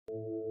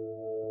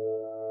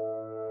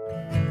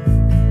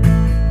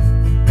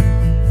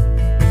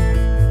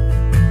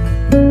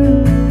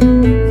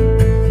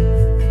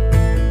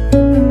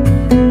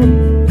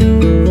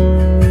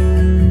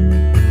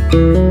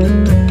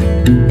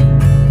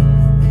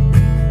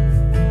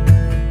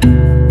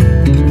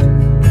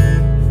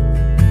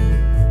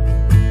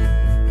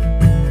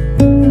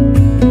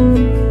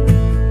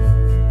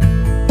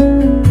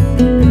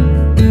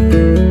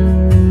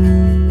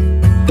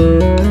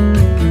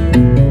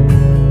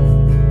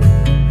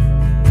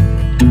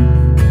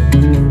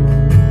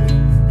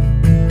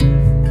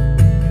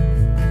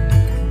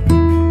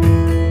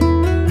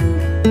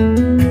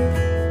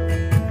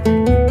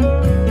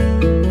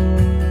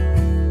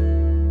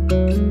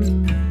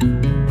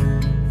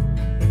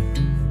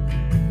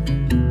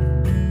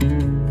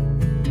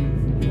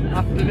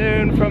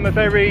afternoon from a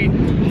very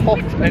hot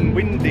and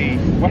windy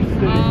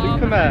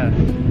Weston-super-Mare.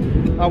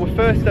 Our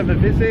first ever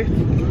visit.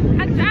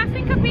 I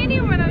think I've been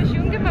here when I was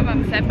younger, my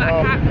mum said, but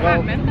I can't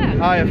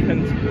remember. I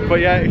haven't. But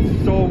yeah,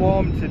 it's so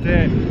warm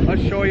today. I'll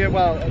show you,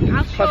 well,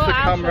 past the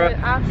camera.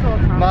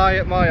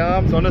 My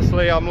arms,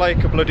 honestly, I'm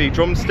like a bloody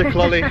drumstick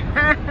lolly.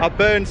 I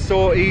burn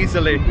so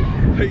easily.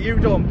 But you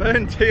don't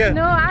burn, do you?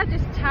 No, I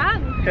just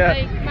tan. Yeah.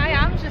 Like, my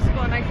arms just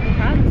go nice and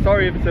tan.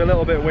 Sorry if it's a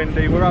little bit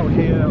windy. We're out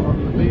here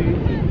on the beach.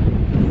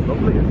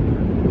 Lovely, isn't it?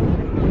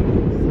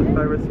 It's a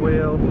Ferris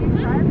wheel.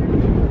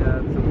 Yeah,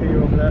 there's a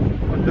pier over there.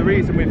 The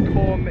reason we've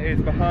come is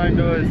behind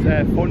us,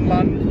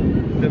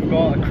 Funland. They've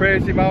got a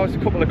Crazy Mouse, a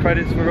couple of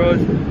credits for us,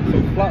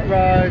 some flat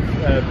rides,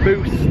 a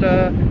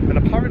booster, and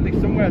apparently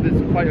somewhere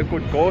there's quite a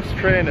good ghost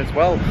train as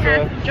well.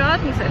 So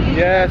Jordan said he.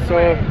 Yeah, so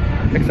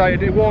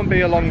excited. It won't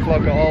be a long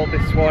vlog at all,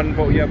 this one,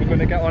 but yeah, we're going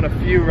to get on a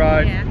few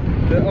rides. Yeah.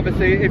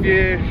 Obviously, if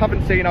you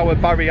haven't seen our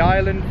Barry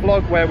Island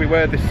vlog where we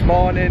were this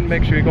morning,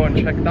 make sure you go and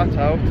check that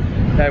out.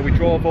 We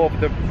drove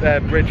over the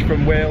bridge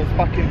from Wales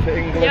back into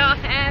England.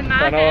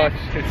 I know,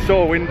 it's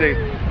so windy.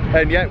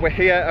 And yet we're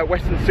here at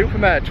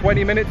Weston-super-Mare.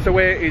 20 minutes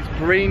away is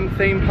Green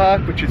Theme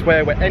Park, which is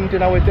where we're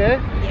ending our day.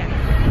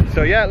 Yeah.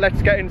 So yeah,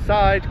 let's get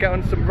inside, get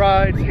on some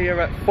rides here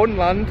at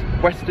Funland,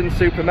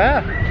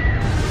 Weston-super-Mare.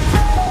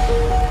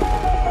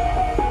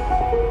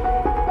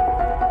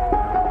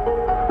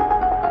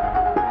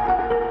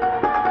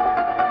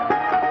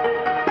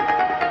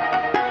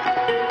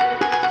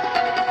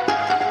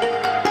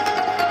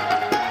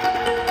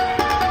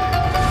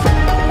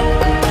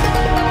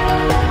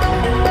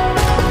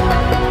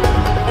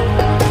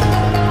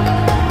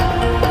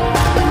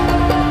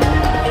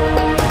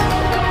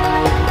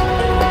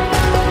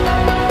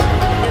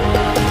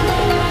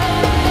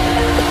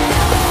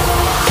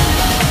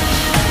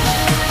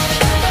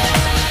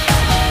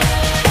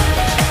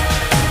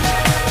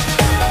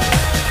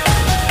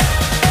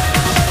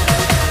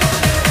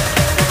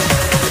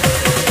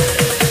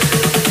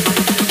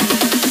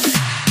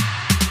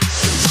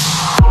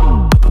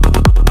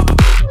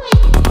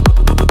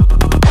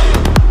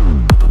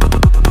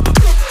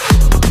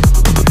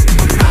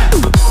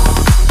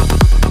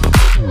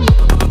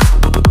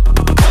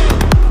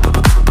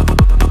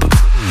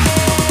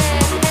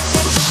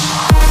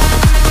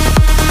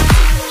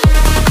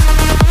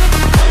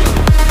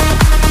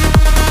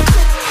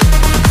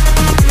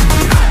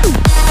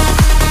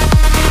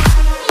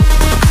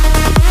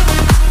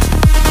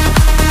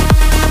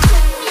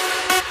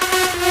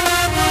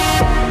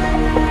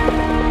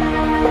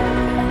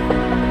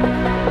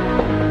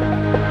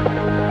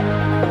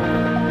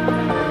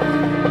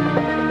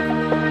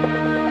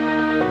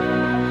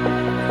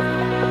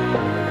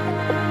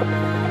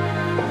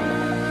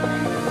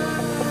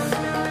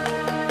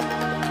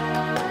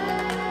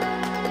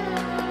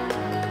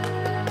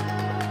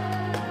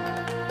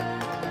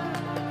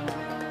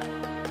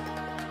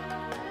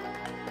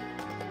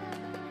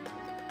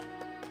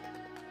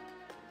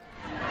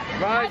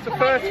 Right, so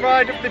first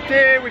ride of the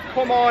day, we've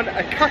come on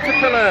a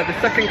caterpillar,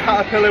 the second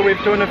caterpillar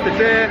we've done of the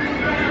day.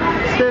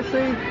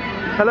 Stacey,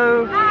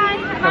 hello.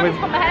 Hi, we've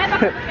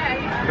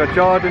got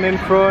Jordan in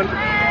front.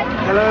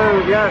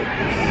 Hello, yeah,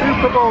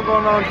 Super Bowl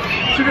going on.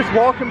 She was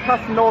walking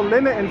past No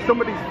Limit and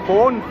somebody's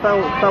phone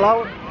fell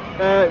out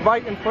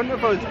right in front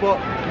of us, but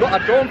look, I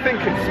don't think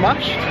it's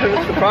smashed,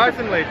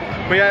 surprisingly.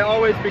 But yeah,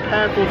 always be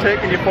careful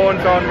taking your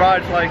phones on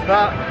rides like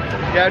that.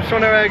 Yeah, I just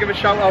want to give a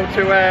shout out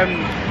to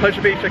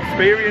Pleasure Beach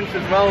Experience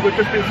as well. We've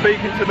just been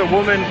speaking to the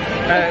woman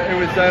who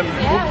was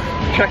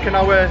checking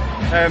our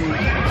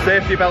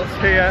safety belts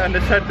here, and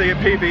they said the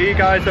PBE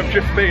guys have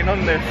just been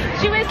on this.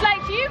 She was like,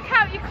 do you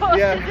count your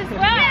courses as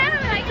well?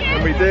 Yeah, like, yeah.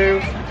 And we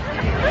do.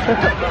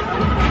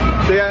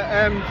 So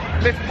yeah,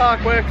 this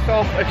park works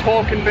off a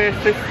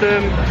token-based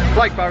system,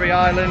 like Barry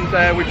Island.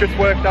 We've just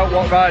worked out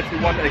what rides we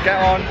wanted to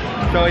get on.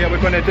 So yeah,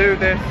 we're going to do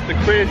this, the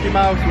Crazy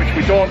Mouse, which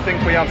we don't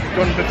think we have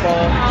done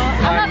before.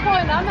 I'm not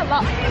going on a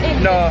lot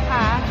in this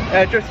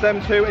park. Just them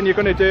two, and you're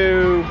going to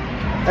do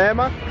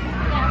Airmaxx,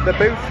 the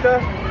booster.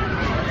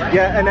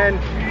 Yeah, and then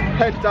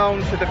head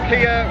down to the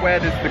pier where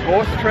there's the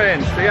ghost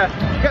train. So yeah,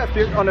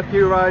 get on a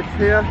few rides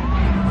here.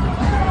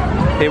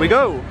 Here we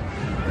go.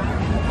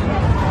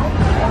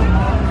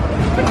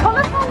 The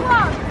colourful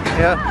one.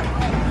 Yeah.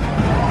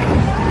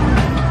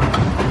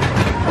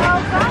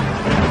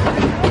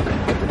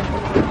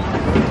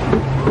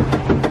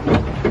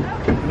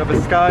 Another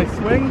sky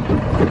swing. I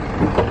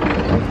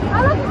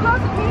look at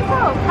lots of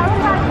people.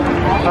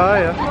 Oh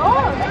yeah.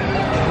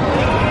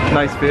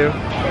 Nice view.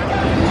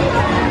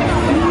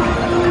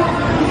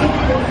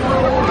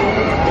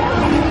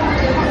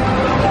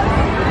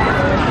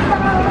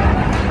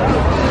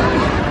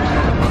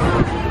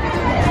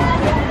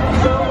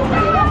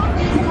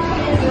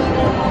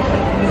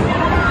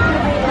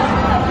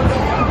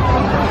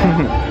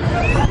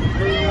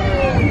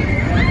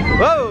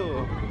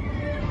 Whoa!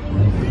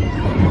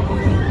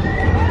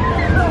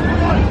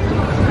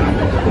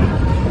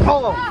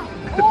 Oh!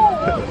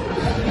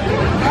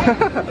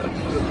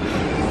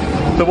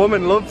 The woman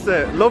woman loves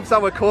it. Loves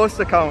our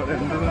coaster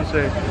counting, doesn't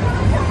she?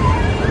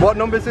 What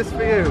number is this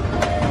for you?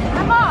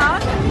 I'm on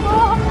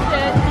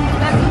 400.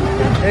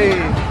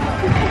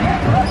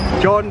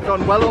 Hey. Jordan's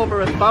on well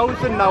over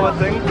 1,000 now, I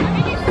think.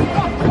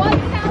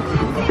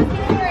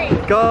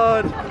 1,063.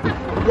 God.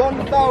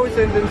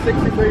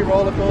 1,063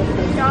 roller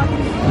coasters.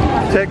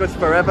 Take us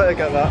forever to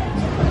get that.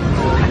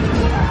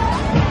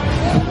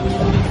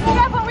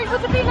 Yeah, but we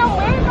would have been on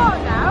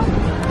Waco now.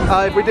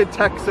 If we did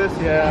Texas,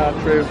 yeah,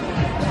 true.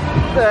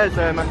 There's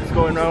Airmaxx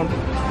going round.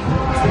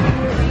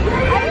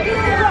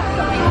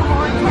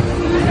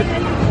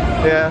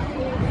 Yeah.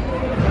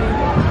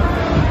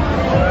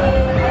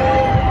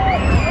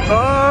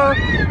 Oh!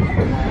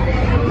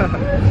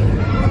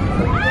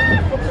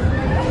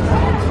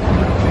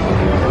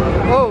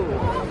 Oh!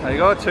 There you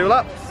go, 2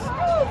 laps.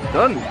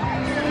 Done.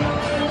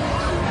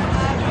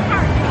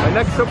 Right,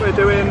 next up we're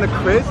doing the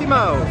Crazy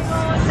Mouse.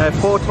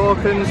 4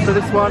 tokens for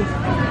this one.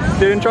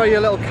 Do you enjoy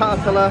your little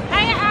caterpillar?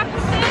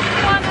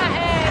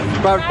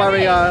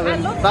 Barry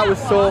Island. That was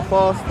so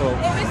forceful. It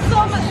was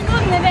so much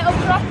fun, the little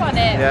drop on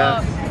it.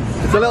 Yeah.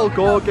 There's a little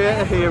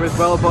go-gator here as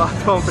well, but I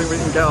don't think we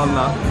can get on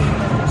that.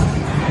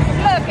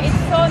 Look, it's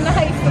so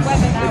nice the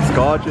weather now. It's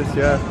gorgeous,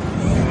 yeah.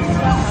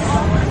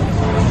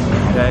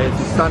 Yeah,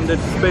 it's a standard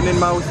spinning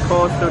mouse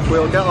coaster, which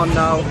we'll get on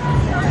now.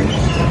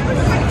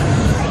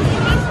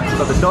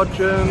 Got the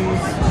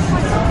Dodgems.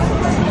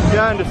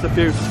 Yeah, and just a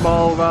few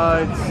small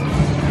rides.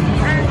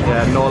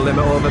 Yeah, No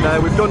Limit over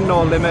there. We've done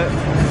No Limit. I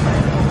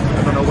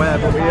don't know where,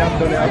 but we have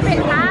done it. It's a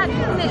bit hard,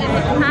 isn't it?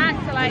 It's hard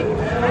to like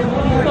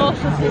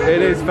cautious.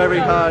 It is very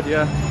hard,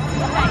 yeah.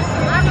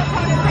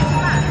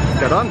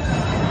 Get on.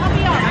 I'll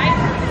be alright.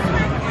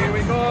 Here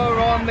we go,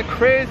 we're on the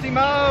Crazy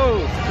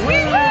Mouse.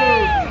 Woo!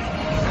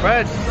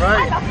 Fred,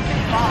 right.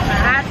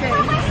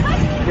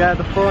 Yeah,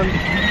 the fun.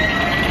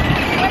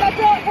 When I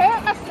don't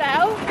hurt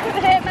myself, I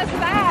could hurt my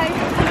side.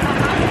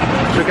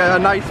 Should we get a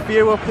nice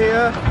view up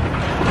here?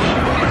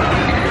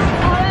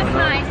 Oh, that's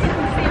nice. You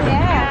can see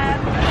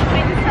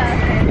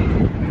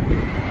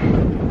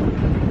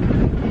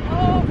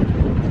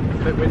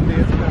It's a bit windy,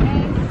 isn't it?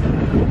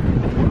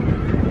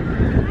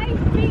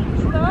 Nice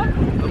beach though.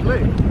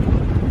 Lovely.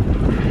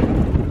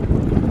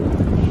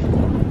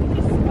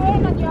 It's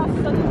going on your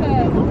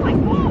sunburn. Oh my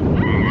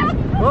god.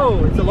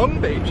 Oh, it's a long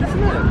beach, isn't it?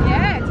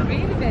 Yeah, it's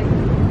really big.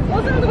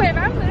 Well, there's another way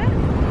around there.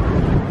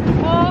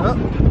 Oh.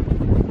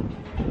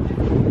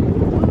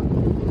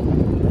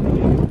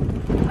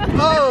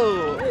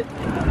 Oh!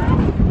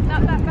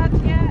 Not that bad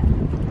yet.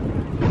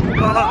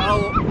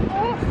 Oh!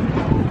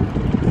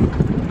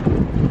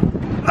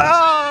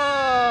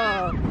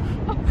 Ah!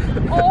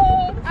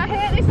 Oh, I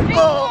hate this thing.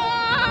 Oh!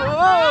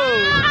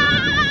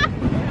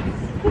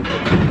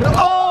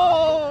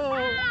 Oh!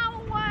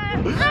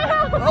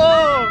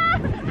 Oh!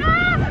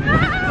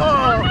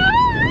 Oh!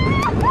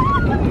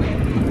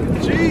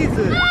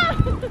 Jesus!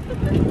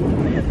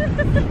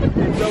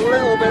 It's a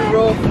little bit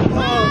rough.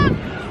 Oh!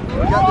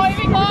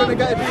 We're gonna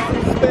get a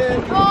decent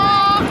spin.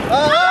 Oh!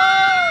 Ah!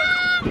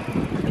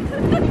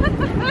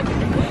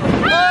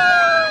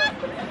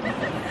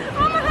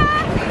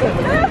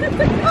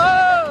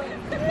 Oh!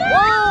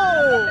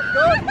 Whoa!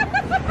 Good!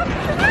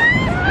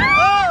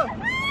 Oh!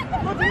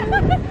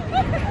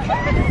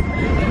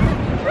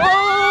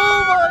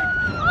 Oh my!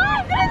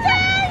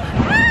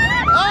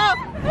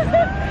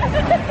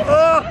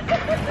 Ah!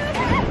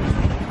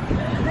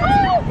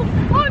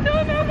 Oh! Oh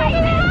no, no, no!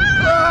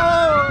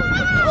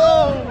 Oh!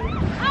 Oh!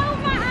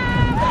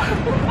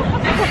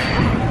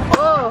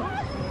 Oh!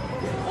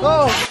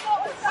 Oh!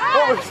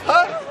 What was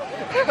that?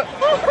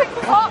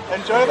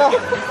 Enjoy that?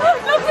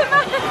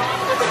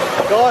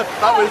 God,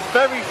 that was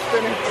very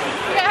spinning.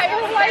 Yeah, it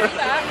was like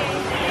that.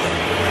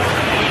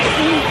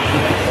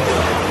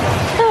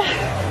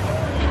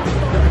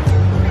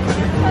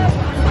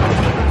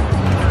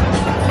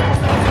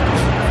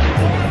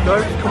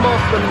 Don't come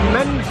off the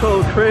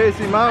mental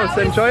Crazy Mouse.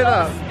 Enjoy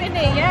that.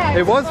 Spinny, yeah.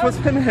 It was,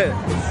 wasn't it?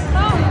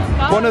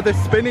 Oh, one of the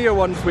spinnier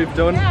ones we've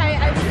done.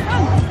 Yeah, it was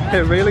fun.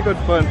 Yeah, really good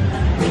fun.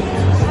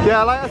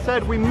 Yeah, like I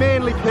said, we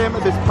mainly came to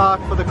this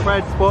park for the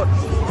creds, but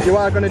you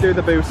are going to do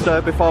the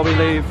booster before we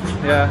leave.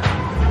 Yeah.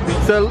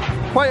 So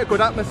quite a good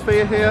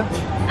atmosphere here.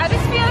 I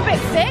just feel a bit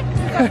sick.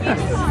 How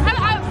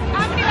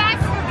many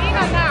rides have we been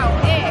on now?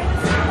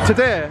 8?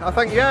 Today, I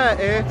think, yeah,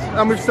 8.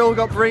 And we've still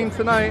got Breen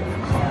tonight.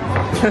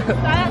 So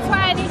that's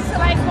why I need to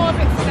like go a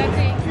bit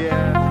steady.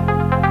 Yeah.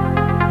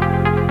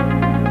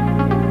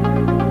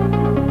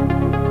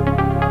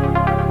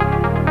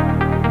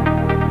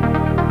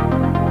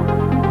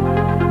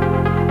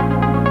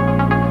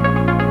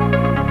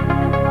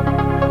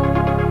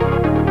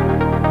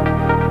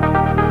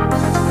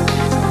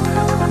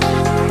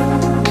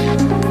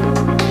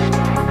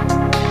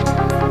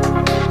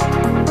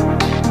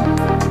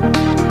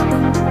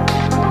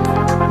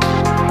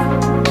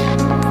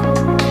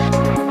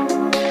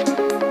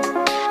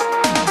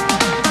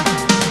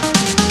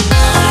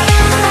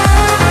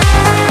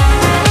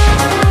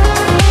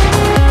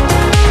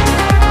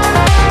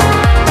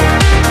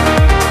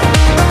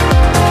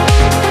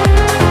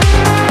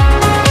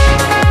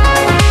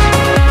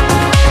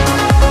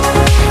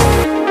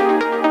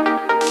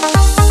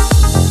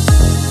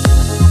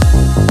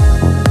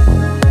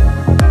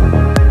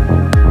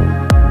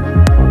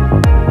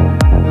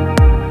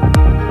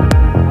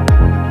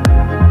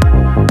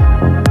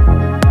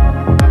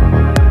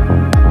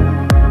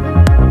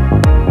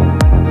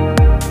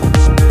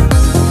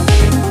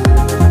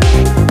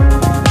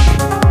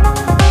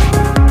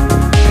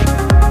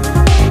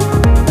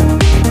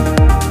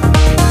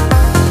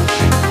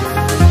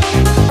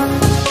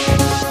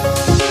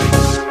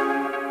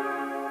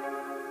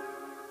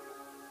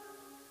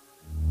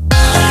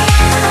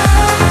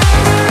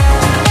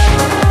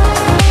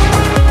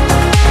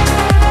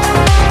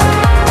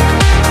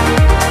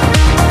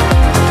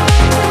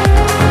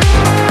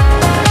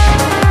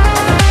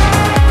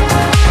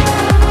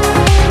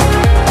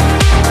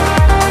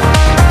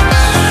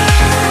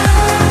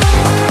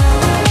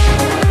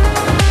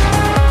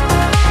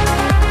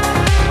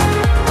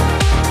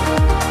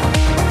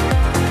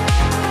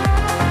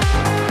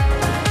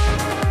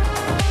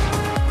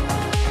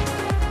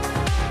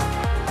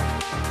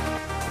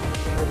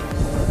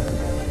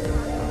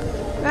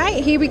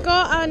 Right, here we go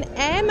on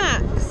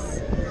Airmaxx.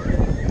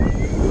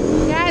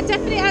 Yeah,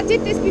 definitely, I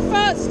did this before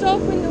at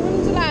Stoke in the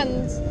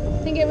Wonderland.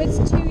 I think it was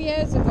 2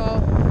 years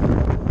ago.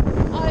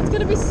 Oh, it's going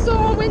to be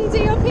so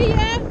windy up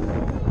here.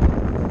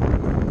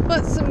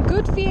 But some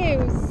good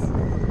views.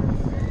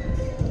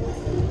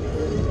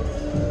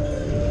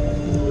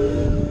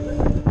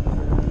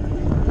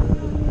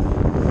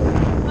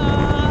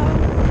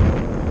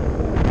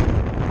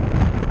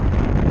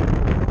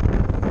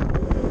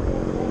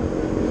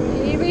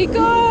 Here we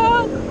go.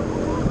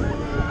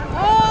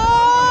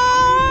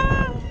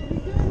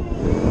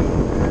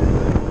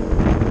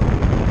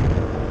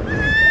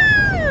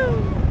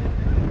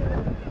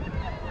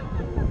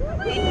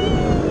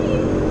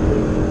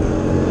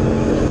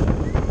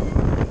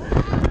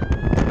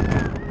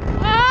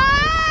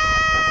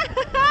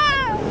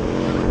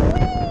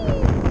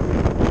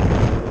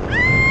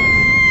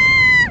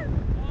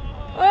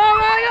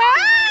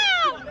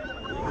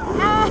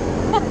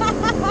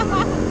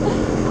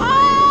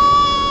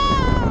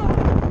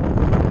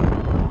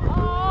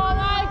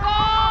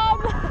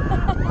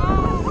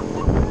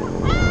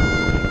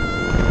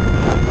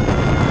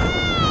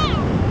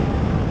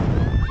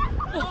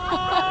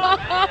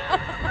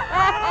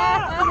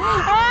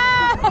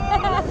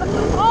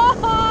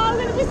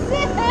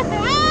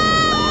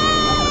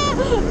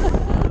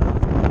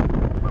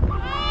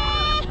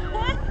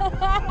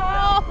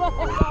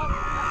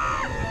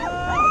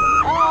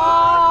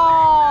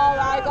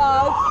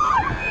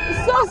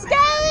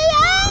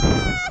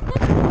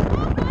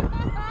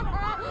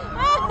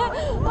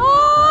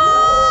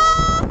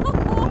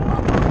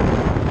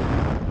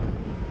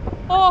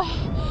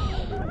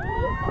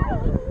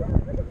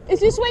 It's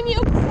just when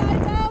you're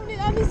upside down, it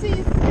honestly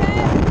is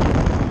scary.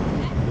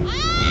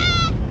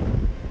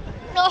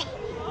 Oh.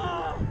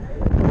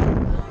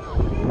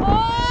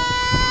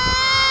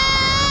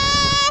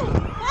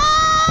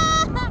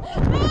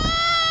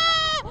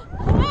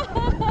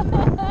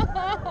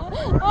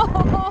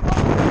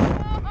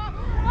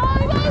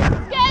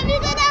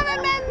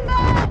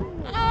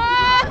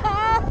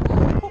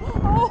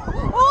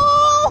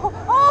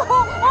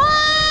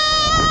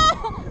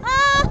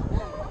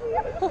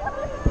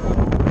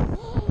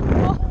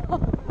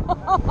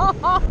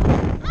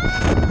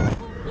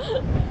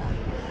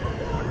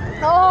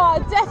 Oh, I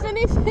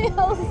definitely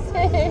feel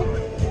sick.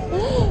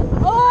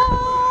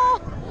 Oh,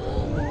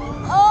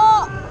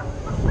 oh,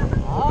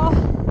 oh.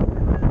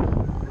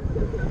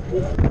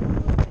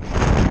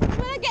 I'm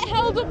gonna get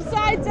held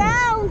upside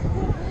down.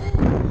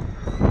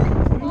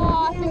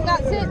 Oh, I think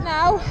that's it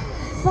now.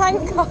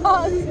 Thank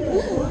God,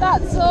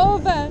 that's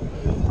over.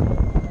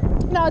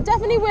 No,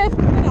 definitely worth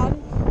coming on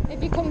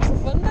if you come to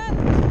Funland.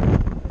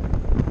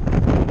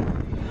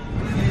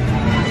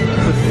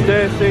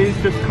 Stacey's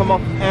just come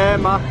off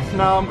Airmaxx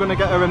now. I'm going to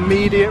get her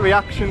immediate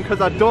reaction because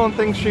I don't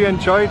think she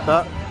enjoyed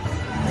that.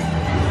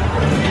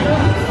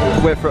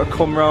 Wait for her to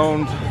come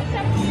round.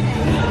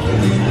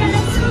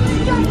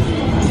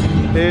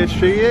 Here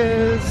she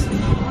is.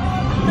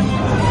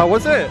 How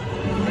was it?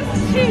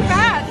 It's too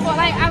bad, but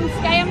like I'm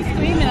scared, I'm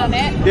screaming on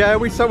it. Yeah,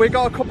 we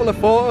got a couple of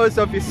photos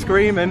of you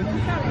screaming.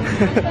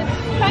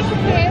 Thank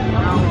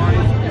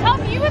you.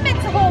 Tom, you were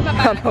meant to hold my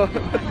back.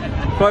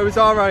 But it was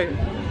alright.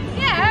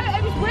 Yeah,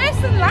 it was worse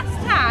than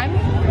last time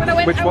when I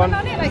went, Which one?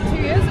 Went on it like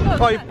 2 years ago.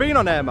 Oh, you've been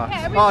on Airmaxx?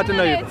 Yeah, oh, I didn't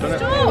know you'd done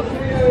it.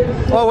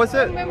 Oh, was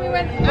it? When we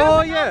went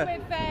oh, yeah.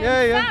 With,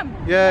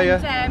 yeah.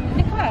 Sam And,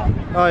 Nicola.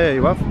 Oh, yeah,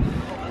 you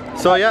have.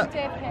 So, yeah.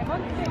 Dave came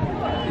on.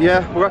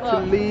 Yeah, we're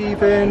actually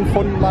leaving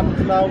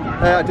Funland now.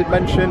 I did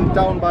mention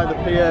down by the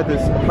pier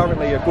there's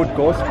apparently a good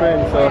ghost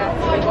train, so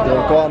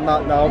we'll go on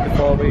that now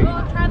before we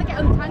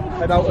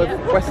head out of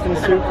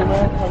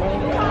Weston-super-Mare.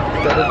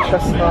 Get a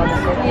chest down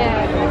and stuff.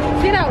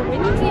 Yeah. See how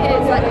windy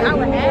it is, like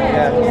our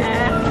hair.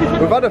 Yeah.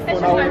 We've had a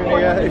fun hour in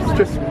here. It's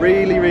just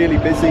really, really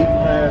busy.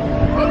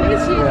 It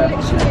is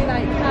literally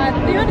like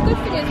the only good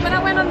thing is when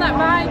I went on that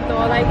ride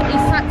though, like he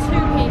sat 2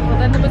 people,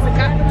 then there was a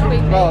gap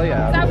between me. Oh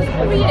yeah. So I was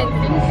worrying,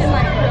 thinking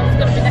like I was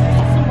going to be next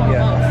to someone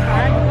else,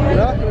 right?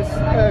 Yeah, it was a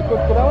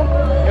good hour.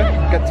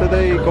 Yeah, get to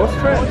the ghost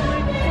train.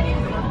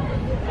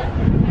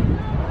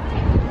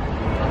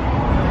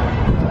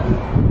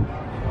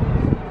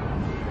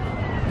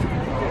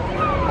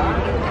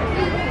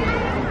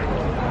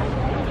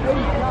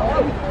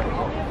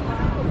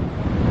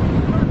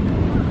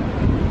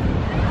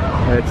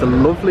 It's a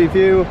lovely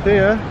view up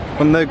here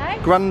on the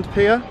Grand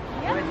Pier.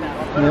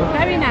 Yeah.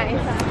 Very nice.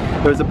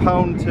 There's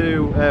 £1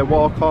 to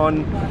walk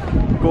on,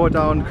 go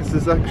down, because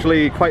there's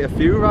actually quite a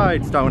few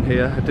rides down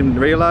here. I didn't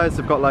realise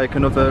they've got like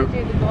another... We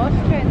do the ghost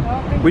train,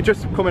 don't we? We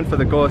just come in for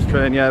the ghost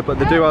train, yeah, but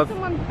they do have...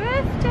 someone's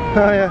birthday!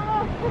 Oh yeah.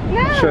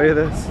 No. Show you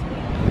this.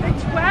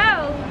 It's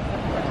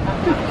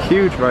 12.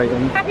 Huge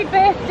writing. Happy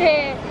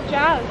birthday,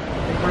 Jazz.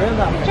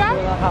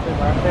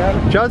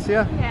 Jazz? Jazz,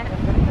 yeah.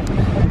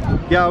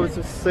 Yeah, I was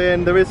just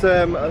saying there is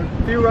a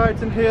few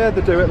rides in here. They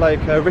do it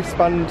like a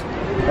wristband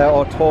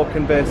or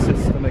token based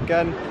system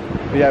again.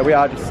 But yeah, we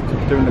are just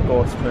doing the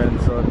ghost train,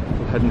 so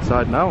we'll head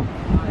inside now.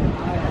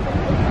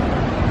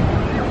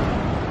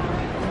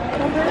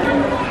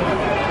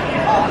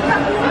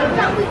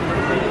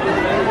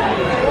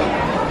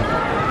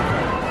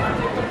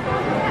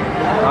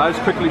 I'll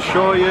just quickly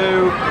show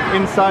you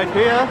inside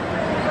here.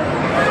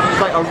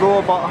 It's like a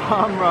robot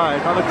arm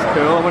ride. That looks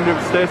cool. I wonder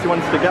if Stacey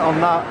wants to get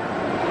on that.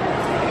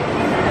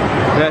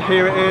 Yeah,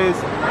 here it is.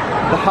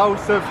 The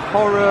House of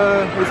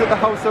Horror. Is it the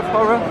House of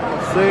Horror?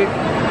 Let's see.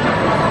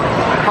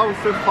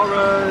 House of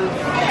Horror's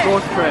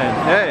ghost train.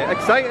 Hey,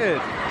 excited.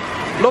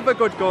 Love a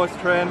good ghost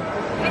train.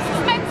 This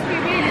is meant to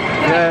be really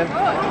good.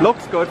 Yeah,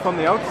 looks good from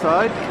the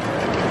outside.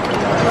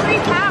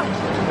 £3.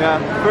 Yeah,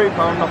 £3,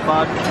 not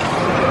bad.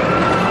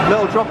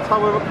 Little drop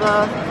tower up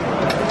there.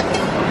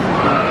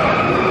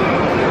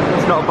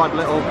 It's not a bad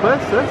little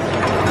place, this.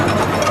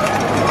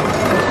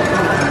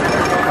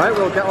 Right,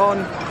 we'll get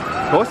on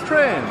ghost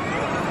train.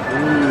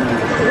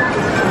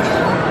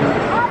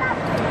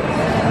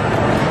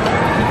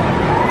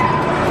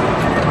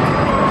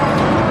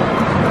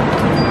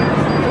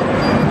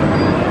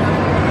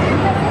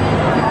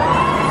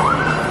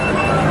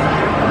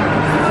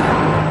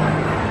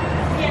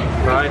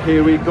 Right,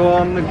 here we go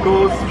on the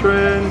ghost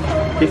train.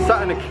 He's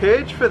sat in a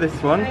cage for this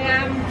one. I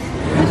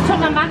just took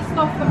my mask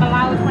off them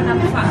allowed when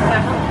I'm sat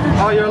down.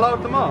 Oh, you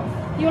allowed them off?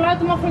 You allowed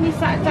them off when you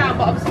sat down,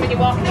 but obviously when you're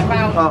walking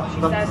about, Oh,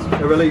 that's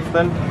a relief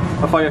then.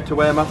 I thought you had to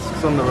wear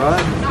masks on the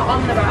ride. not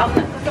on the ride,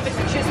 because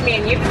obviously it's just me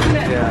and you, isn't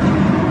it? Yeah.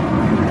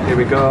 Here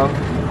we go.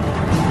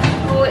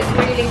 Oh, it's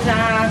really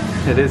dark.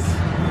 It is.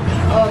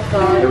 Oh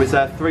god. It was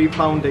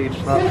 £3 each,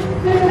 that.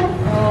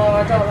 Oh,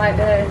 I don't like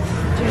this.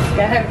 Too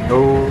scary.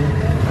 Oh.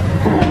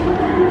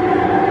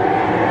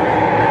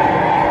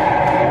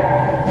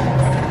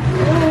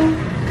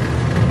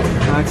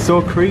 That's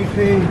so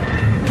creepy.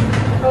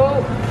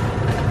 Oh.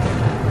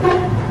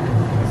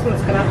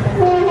 Something's gonna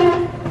happen.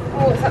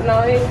 Oh, what's that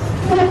noise?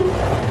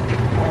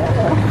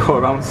 Go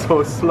around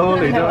so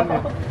slowly, don't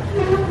you?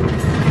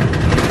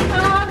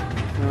 Ah.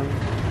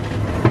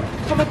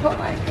 Can I put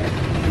like it?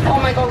 Oh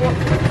my god, what is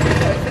it?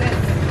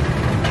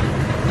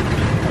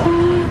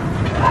 Oh.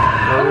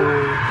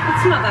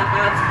 It's not that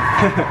bad.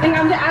 I think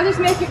I'll just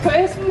make it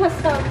worse for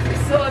myself.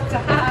 It's so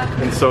dark.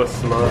 And so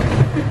slow.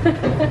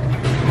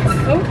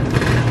 Oh.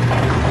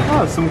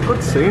 Oh, some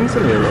good scenes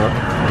in here though.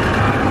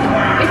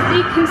 If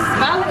you can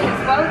smell it as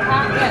well,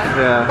 can't you?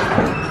 Yeah.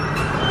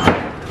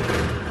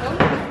 Oh.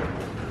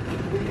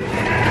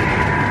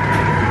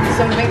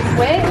 Something's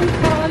waiting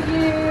for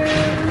you.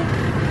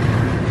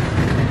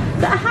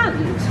 Is that a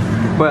hand?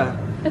 Where?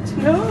 I don't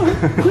know.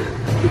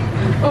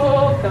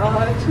 Oh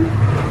god.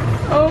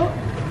 Oh.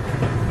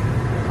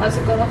 Oh, it's a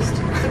ghost.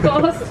 It's a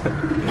ghost.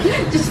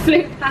 Just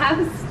flew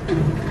past.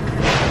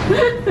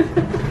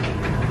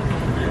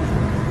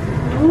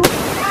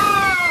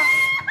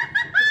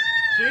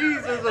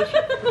 Jesus!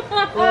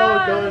 Oh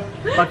god.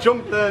 I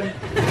jumped then.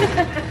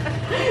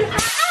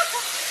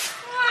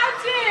 Oh, I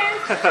did.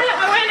 I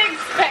wasn't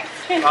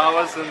expecting. I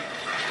wasn't.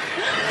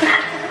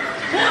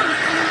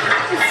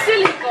 It's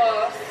silly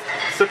ghost.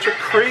 Such a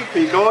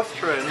creepy ghost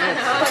train. I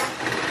know.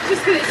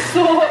 Just because it's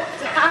so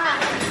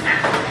dark.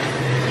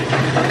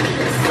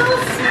 It's so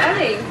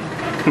smelly.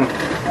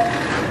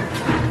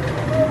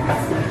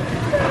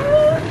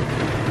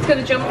 It's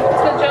gonna jump, it's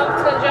gonna jump,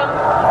 it's gonna jump.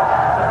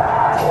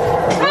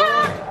 Ah!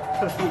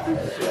 I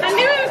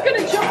knew it was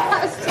gonna jump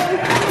past too.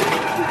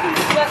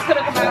 That's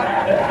gonna come out.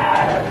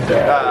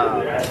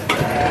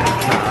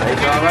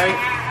 It's alright.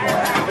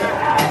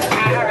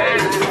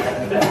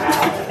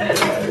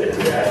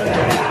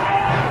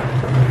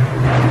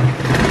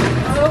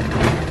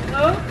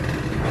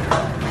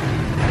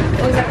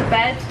 Oh, is that a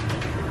bed?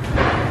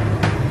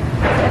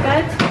 Is it a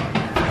bed?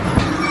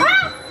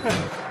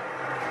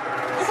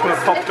 So it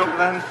popped up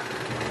then.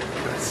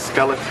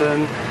 Skeleton.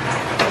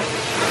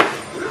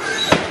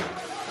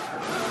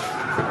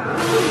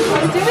 What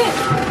are you doing?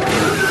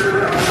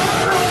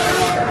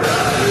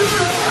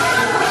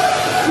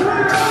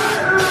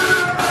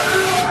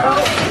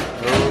 Oh.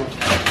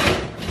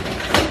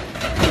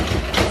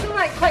 It's all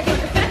like quite good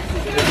defense,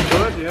 isn't it? It's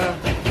good, yeah.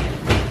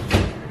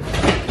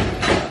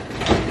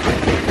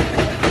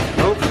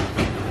 Oh.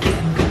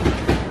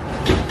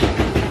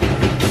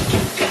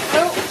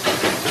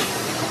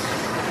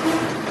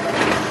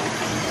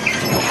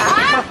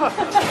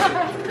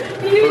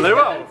 Blew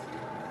out.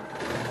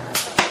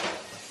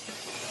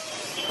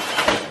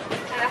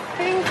 I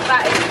think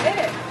that is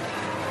it.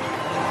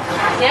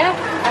 Yeah,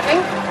 I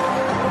think.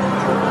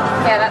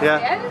 Yeah, that's the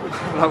end.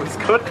 That was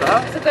good,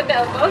 that. It's a good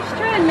little ghost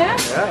train, yeah?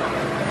 Yeah.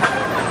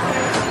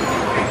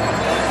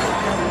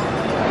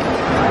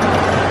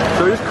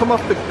 So we just come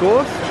off the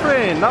ghost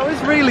train. That was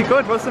really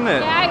good, wasn't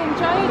it? Yeah, I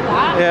enjoyed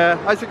that.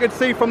 Yeah, as you could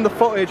see from the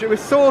footage, it was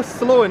so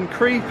slow and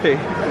creepy.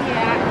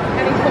 Yeah,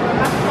 getting coming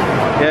back.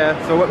 Yeah,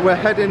 so we're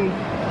heading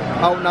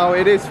out now.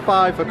 It is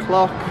 5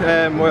 o'clock.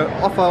 We're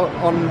off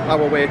on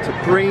our way to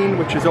Breen,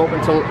 which is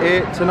open till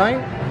 8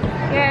 tonight.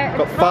 Yeah.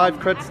 Got 5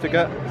 creds to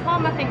get.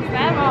 Tom, I think, is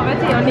there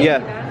already.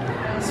 Yeah.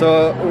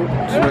 So,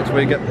 just wait till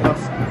we get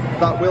past.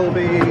 That will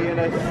be in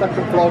a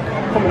separate vlog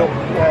coming up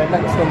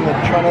next on the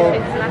channel.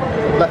 It's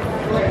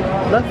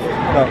Left?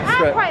 No,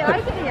 straight. I quite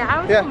like it here. I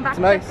would Yeah, come back it's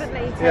nice.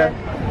 definitely to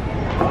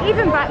Yeah.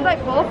 even back,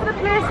 like both of the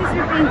places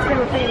we've been to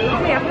have been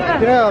lovely, haven't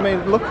they? Yeah, I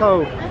mean, look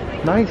how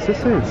nice this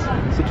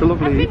is. Such a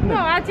lovely evening.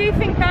 I do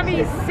think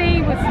Gary's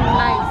Sea was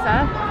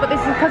nicer, but this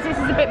is because this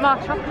is a bit more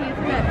choppy,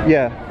 isn't it?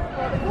 Yeah.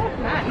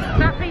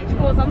 That beach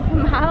goes on for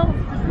miles,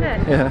 doesn't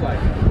it?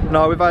 Yeah.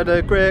 No, we've had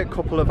a great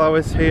couple of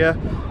hours here.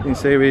 You can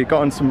see we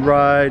got on some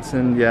rides,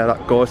 and yeah,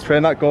 that ghost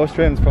train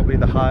is probably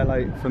the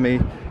highlight for me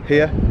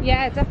here.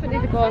 Yeah,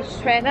 definitely the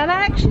ghost train, and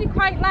I actually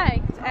quite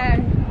liked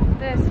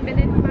the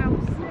spinning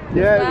mouse.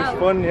 Yeah, well. it was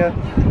fun, yeah.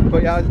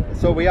 But yeah,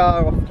 so we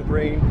are off to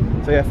Breen.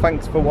 So yeah,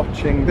 thanks for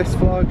watching this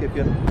vlog. If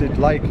you did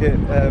like it,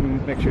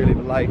 make sure you leave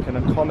a like and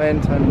a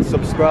comment, and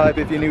subscribe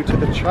if you're new to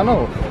the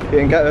channel. You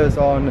can get us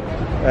on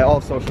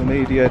all social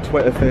media,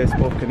 Twitter,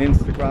 Facebook and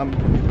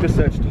Instagram. Just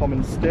search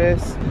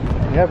Tom-and-Stace.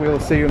 Yeah, we'll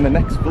see you in the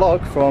next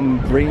vlog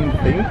from Green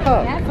Theme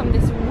Park. Yeah, from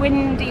this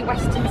windy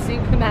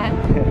Weston-super-Mare.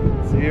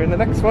 Yeah, see you in the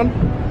next one.